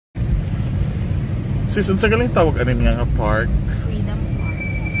Sis, ang sagaling tawag ano nga park? Freedom Park.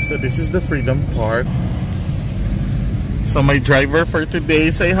 So this is the Freedom Park. So my driver for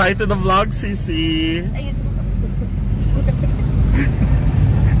today, say hi to the vlog, Sisi.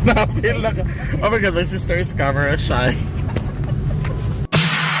 Napil na ka. Oh my god, my sister is camera shy.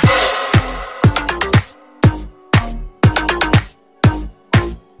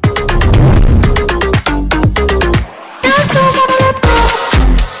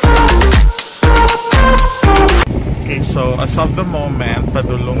 So, as of the moment,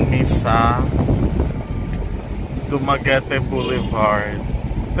 padulong ni sa Dumaguete Boulevard.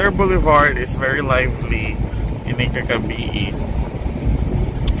 Their boulevard is very lively in kagabi.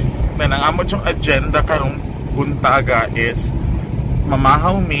 Then, ang amot yung agenda karong buntaga is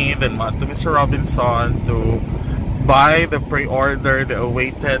mamahaw me, then mato Mr. Robinson to buy the pre-order, the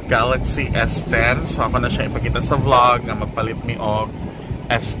awaited Galaxy S10. So, ako na siya ipakita sa vlog na magpalit mi og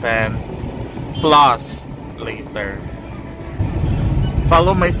S10 Plus later.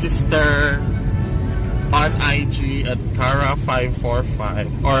 Follow my sister on IG at Cara545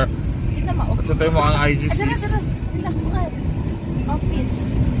 or what's the mo ang IG sis? Office.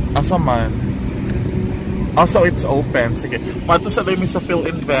 Asa man? Also it's open. Sige. Mato sa dami sa Phil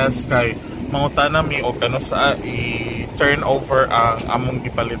Invest kay manguta na mi o kano sa i-turn over ang among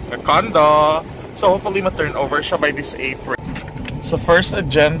gipalit na condo. So hopefully ma-turn over siya by this April. So first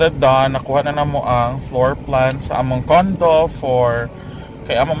agenda done, nakuha na mo ang floor plan sa among condo for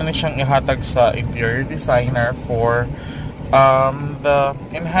kaya amo man siyang ihatag sa interior designer for the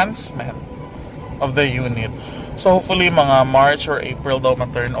enhancement of the unit. So hopefully mga March or April daw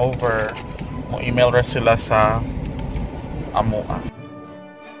ma-turn over. Mo email ra sila sa amoa.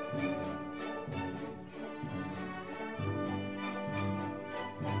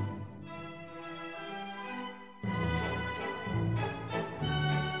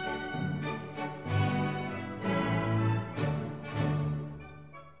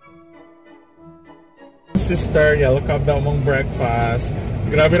 Sister, welcome daw mong breakfast.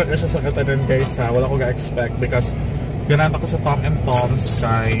 Grabe na siya sa katanan guys ha. Wala ko ga-expect because ganaan ako sa Tom and Tom's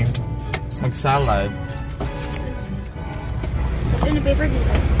kay mag-salad. Ano paper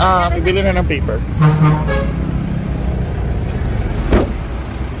dito? Bibili na ng paper.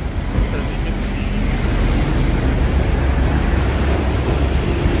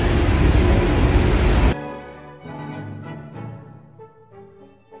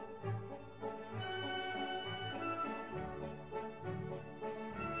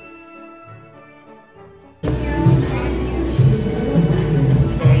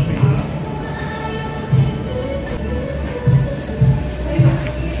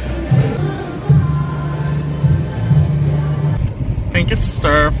 Thank you,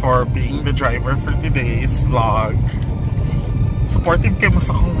 sister, for being the driver for today's vlog. Supportive kayo mo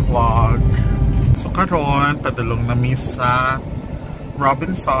sa akong vlog. So karon, padulong na mi sa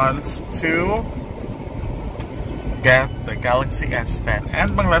Robinsons to get the Galaxy S10.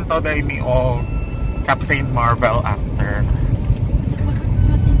 And manglantaw dahil ni all Captain Marvel after.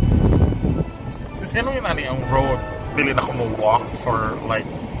 Sino yun nani ang road? Bili na ko mo walk for like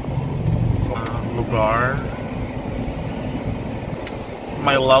lugar.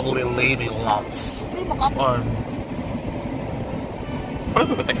 My lovely lady loves on.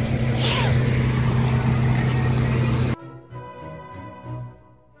 Ano ba ito?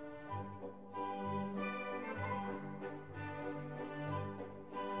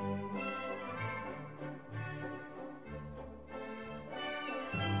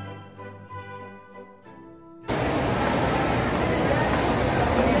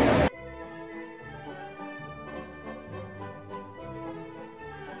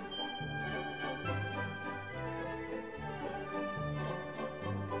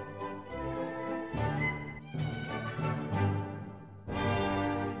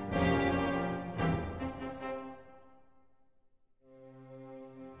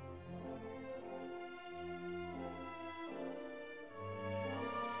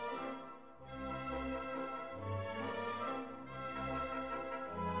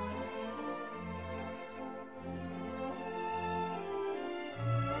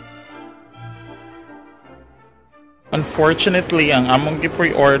 Unfortunately, ang among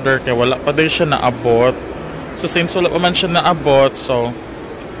gi-pre-order kay wala pa din siya naabot. So since wala pa man siya naabot, so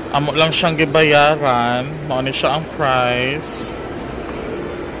amo lang siyang gibayaran. Mao ni siya ang price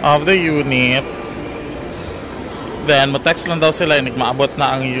of the unit. Then mo-text lang daw sila inig maabot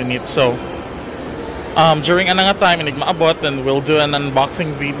na ang unit. So during another time inig maabot, then we'll do an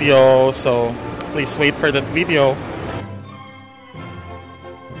unboxing video. So please wait for that video.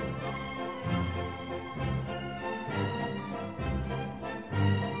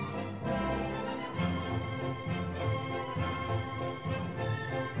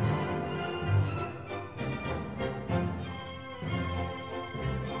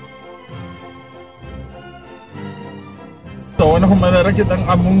 humanara gyud ang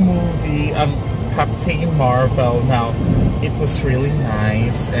among movie, ang Captain Marvel. Now, it was really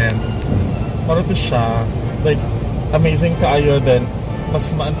nice and para to siya, like, amazing kaayo. Then,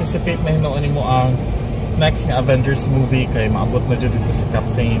 mas ma-anticipate na hinuon mo ang next nga Avengers movie kay maabot na dyan dito si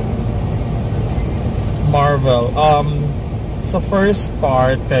Captain Marvel. Sa first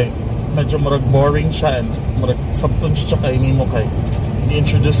part kay medyo murag boring siya and murag sabton siya kay nimo kay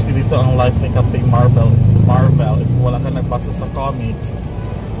i-introduce ko dito ang life ni Captain Marvel if wala ka nagbasa sa comics.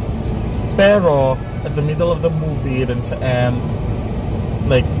 Pero at the middle of the movie then sa end,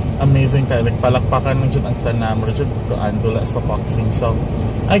 like, amazing kay, like, palakpakan ng dyan ang tanam dyan ko andula sa boxing. So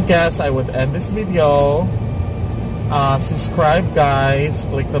I guess I would end this video. Subscribe guys,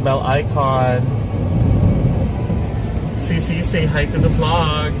 click the bell icon. CC, say hi to the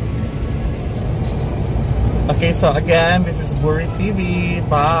vlog. Okay, so again, this is Buri TV.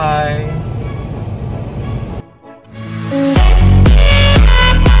 Bye.